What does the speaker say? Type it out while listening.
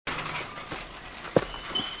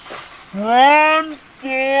Run,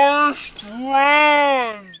 Forrest,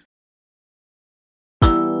 run!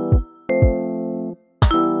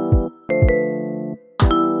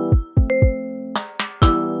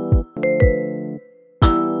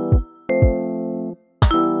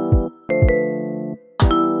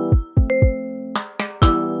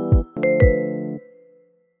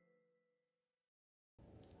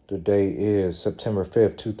 Today is September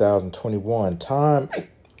 5th, 2021. Time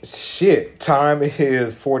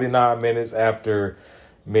is 49 minutes after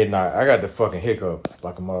midnight. I got the fucking hiccups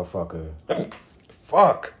like a motherfucker.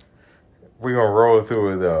 Fuck. We gonna roll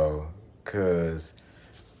through it though. Cause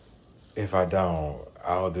if I don't,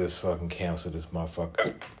 I'll just fucking cancel this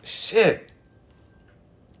motherfucker. Shit.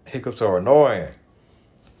 Hiccups are annoying.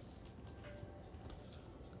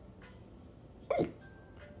 Let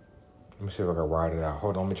me see if I can ride it out.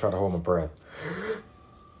 Hold on, let me try to hold my breath.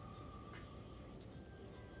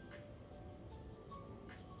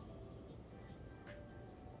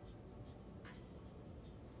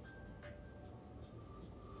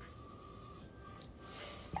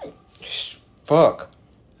 Fuck.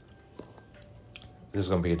 This is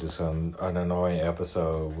gonna be just an annoying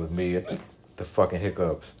episode with me and the fucking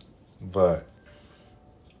hiccups. But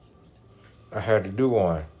I had to do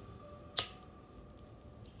one.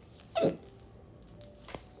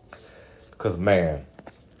 Cause man,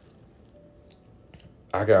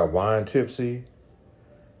 I got wine tipsy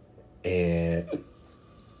and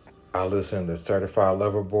I listened to Certified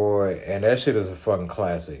Lover Boy, and that shit is a fucking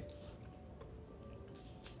classic.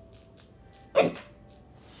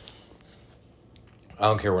 I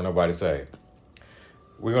don't care what nobody say.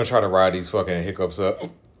 We're gonna try to ride these fucking hiccups out.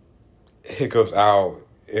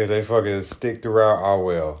 If they fucking stick throughout, I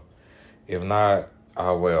will. If not, I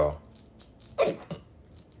will. God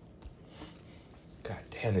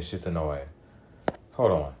damn, this shit's annoying.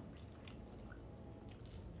 Hold on.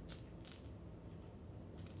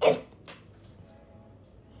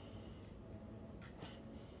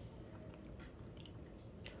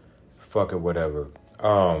 Fuck it, whatever.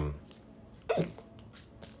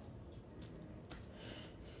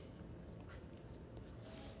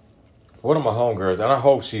 One of my homegirls, and I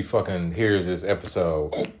hope she fucking hears this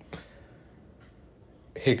episode,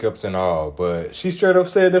 hiccups and all, but she straight up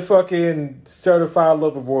said the fucking Certified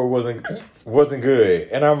Lover Boy wasn't good.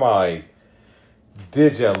 And I'm like,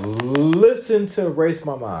 did you listen to Erase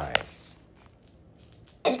My Mind?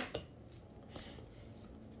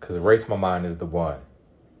 Because Erase My Mind is the one.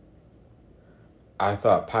 I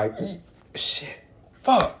thought Pipe... Shit.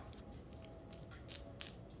 Fuck.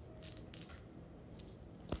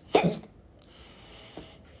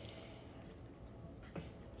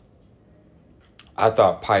 I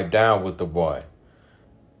thought Pipe Down was the one.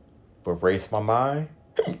 But Erase My Mind?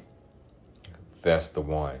 That's the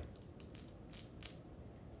one.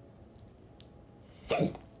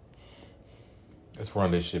 Let's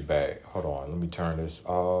run this shit back. Hold on. Let me turn this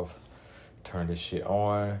off. Turn this shit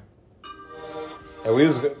on. And we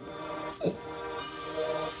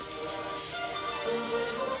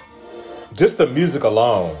just the music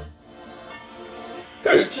alone.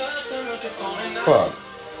 Fuck.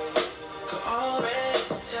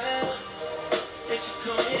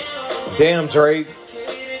 Damn, Drake.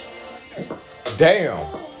 Damn.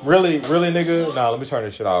 Really, nigga? Nah, let me turn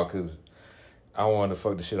this shit off because I want to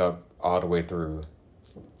fuck this shit up all the way through.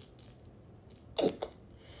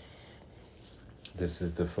 This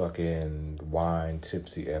is the fucking wine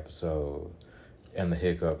tipsy episode and the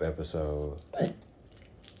hiccup episode.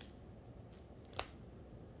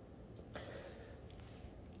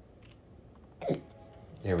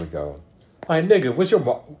 Here we go. Like, nigga, what's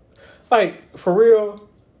your... Like, for real?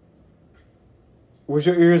 Was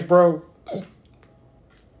your ears broke?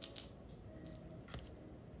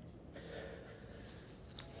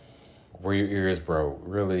 Were your ears broke?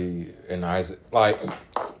 Really? And I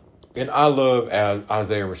love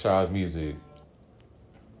Isaiah Rashad's music.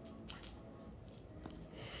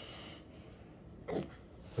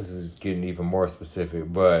 This is getting even more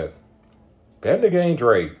specific, but that nigga ain't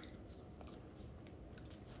Drake.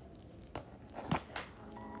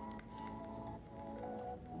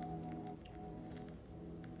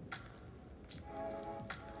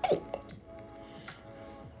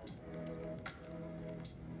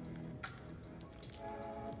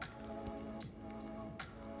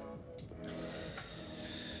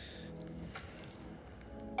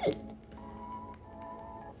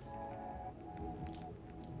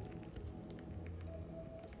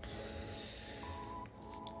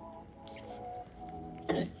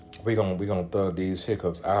 We gonna thug these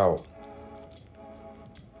hiccups out.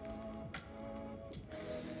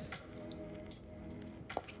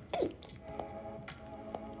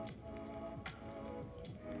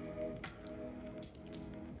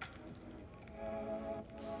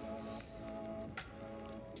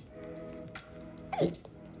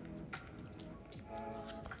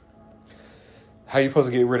 How you supposed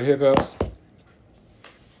to get rid of hiccups?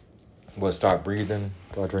 What, stop breathing?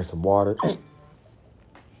 Do I drink some water?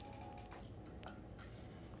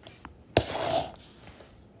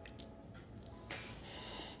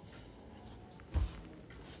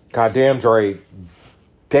 Goddamn, Drake.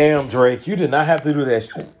 Damn, Drake. You did not have to do that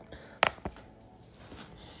shit.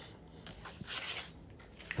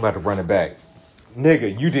 I'm about to run it back.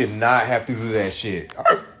 Nigga, you did not have to do that shit.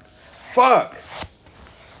 Fuck.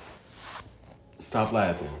 Stop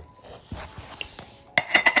laughing.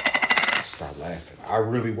 Stop laughing. I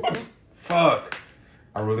really want... Fuck.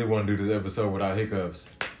 I really want to do this episode without hiccups.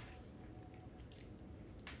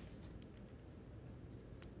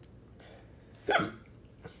 Fucking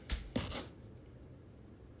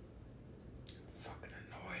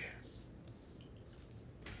annoying.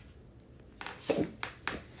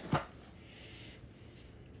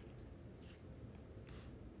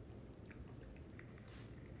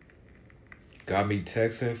 Got me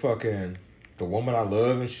texting fucking the woman I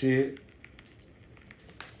love and shit.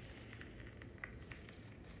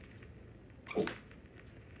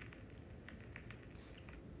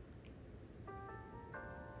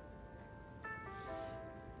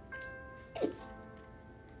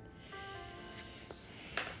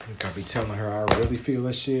 Got me telling her I really feel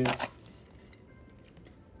that shit. Like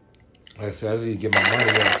I said, I need to get my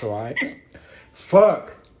money up, so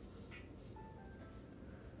fuck.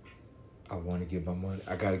 I want to get my money.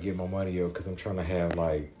 I gotta get my money up because I'm trying to have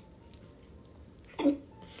like a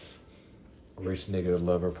rich nigga to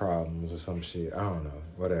love her problems or some shit. I don't know.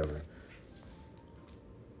 Whatever.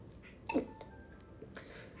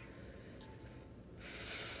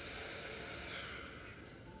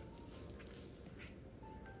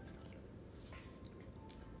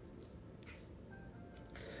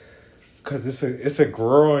 Cause it's a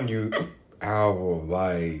Grow on You album,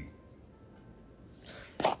 like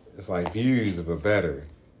it's like Views but better.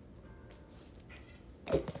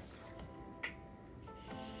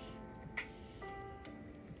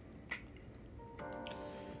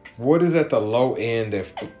 What is at the low end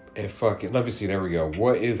and fucking let me see, there we go.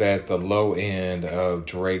 What is at the low end of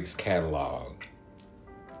Drake's catalog?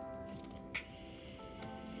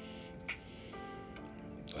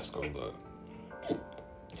 Let's go look.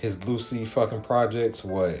 His Lucy fucking projects,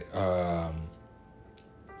 what?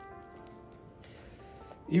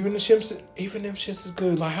 Even them shits is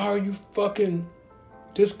good. Like, how are you fucking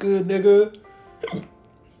this good, nigga?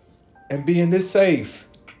 And being this safe?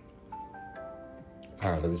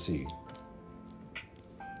 Alright, let me see.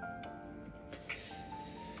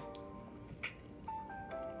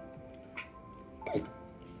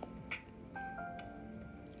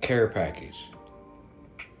 Care Package.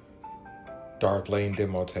 Dark Lane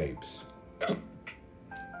demo tapes.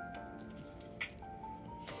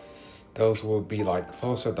 Those will be like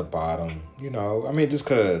closer at the bottom, you know. I mean, just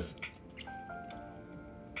cause.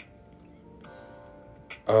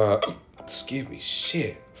 Excuse me,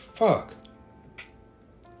 shit, fuck.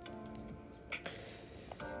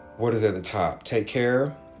 What is at the top? Take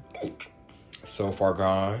Care. So Far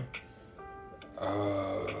Gone.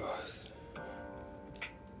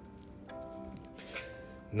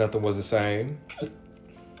 Nothing Was the Same.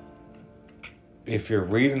 If you're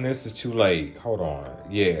reading this, it's too late. Hold on.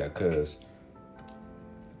 Yeah, because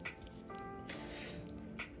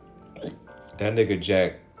that nigga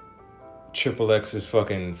Jack Triple X's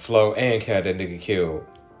fucking flow and had that nigga killed.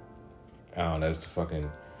 I don't know. That's the fucking...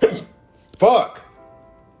 Fuck!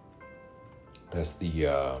 That's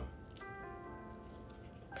the...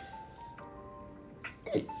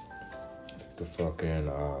 It's the fucking...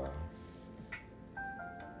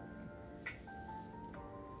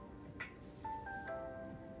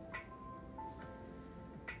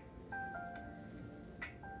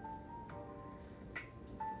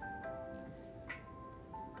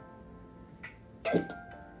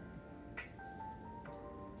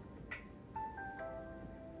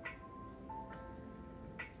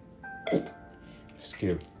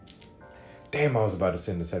 Skip. Damn, I was about to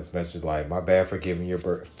send a text message like, my bad for giving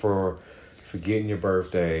for forgetting your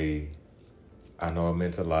birthday. I know I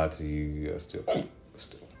meant a lot to you. Still.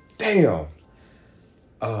 Damn.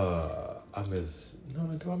 I miss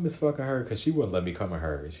fucking her? Cause she wouldn't let me come at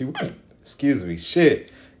her. She would. Excuse me.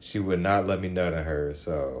 Shit. She would not let me nut at her.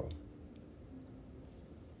 So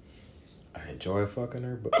I enjoy fucking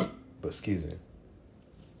her, but excuse me.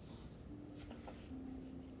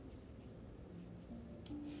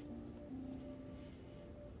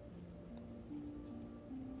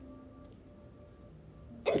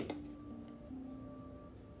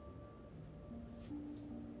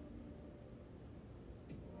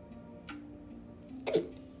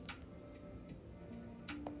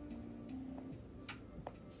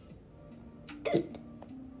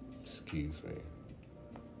 Excuse me.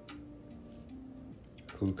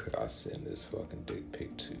 Who could I send this fucking dick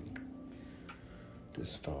pic to?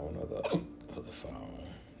 This phone or the other phone?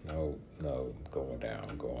 No, going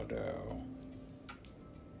down.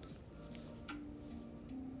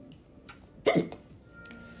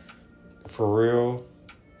 For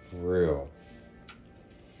real.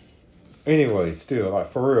 Anyway, still, like,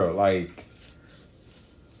 for real, like,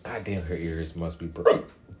 goddamn, her ears must be broke.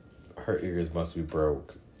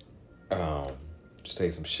 To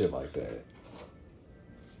say some shit like that.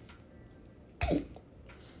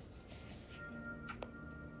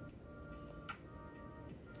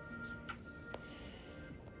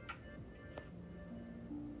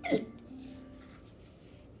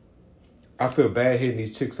 I feel bad hitting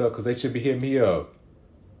these chicks up because they should be hitting me up.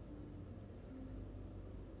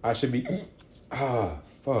 I should be...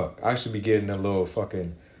 fuck. I should be getting a little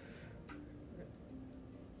fucking...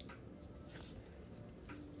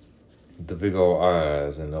 the big old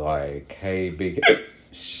eyes and the like, hey, big...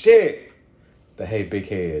 shit! The hey, big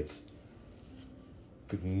heads.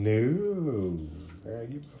 But no. Man,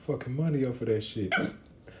 give my fucking money up for that shit.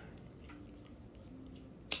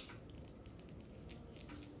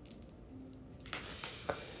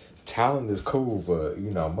 Talent is cool, but,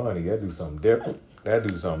 you know, money, that do something different. That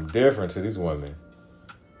do something different to these women.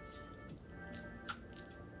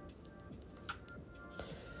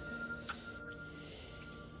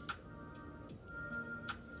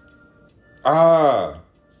 I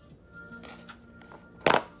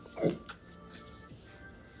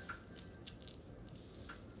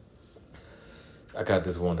got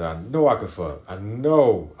this one that I know I could fuck. I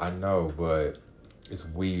know, but it's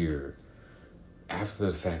weird. After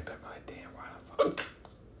the fact, I'm like, damn, why the fuck?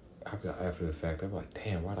 After the fact, I'm like,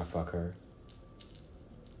 damn, why'd I fuck her?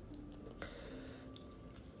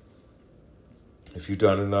 If you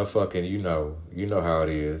done enough fucking, you know how it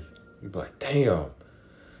is. You be like, damn,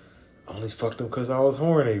 I only fucked them because I was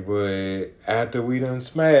horny, but after we done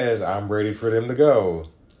smashed, I'm ready for them to go.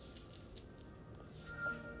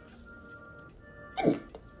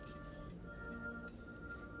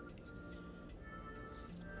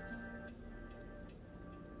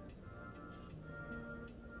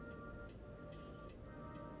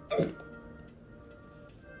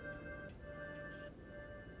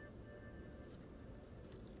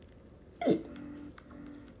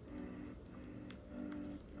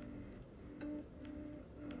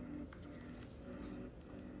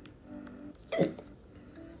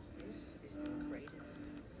 This is the greatest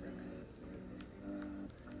sex in existence,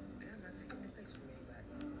 and I'm not taking the place from anybody.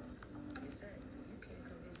 In fact, you can't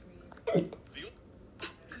convince me.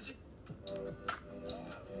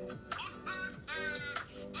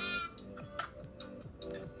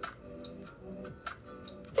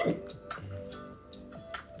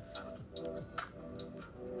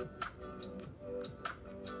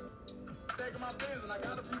 Taking my pins and I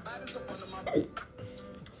got a few bodies up under my.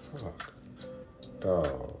 Fuck.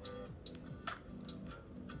 Dog.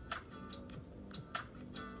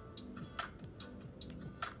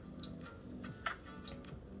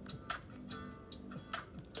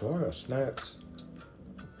 Do I got snacks?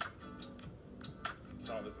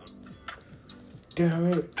 Damn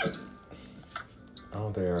it. I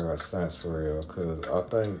don't think I got snacks for real, because I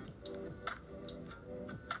think...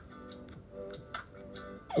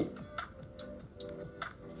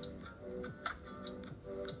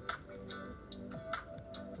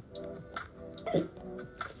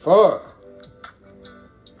 Fuck.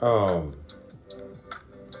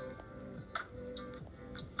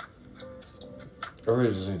 I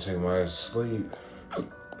really just need to take my ass to sleep.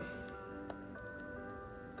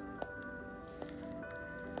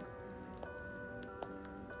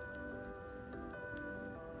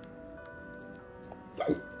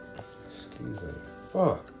 Excuse me.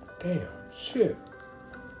 Fuck. Damn. Shit.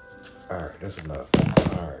 Alright, that's enough.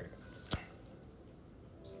 Alright.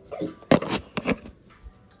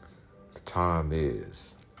 The time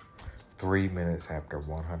is 3 minutes after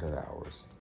 100 hours.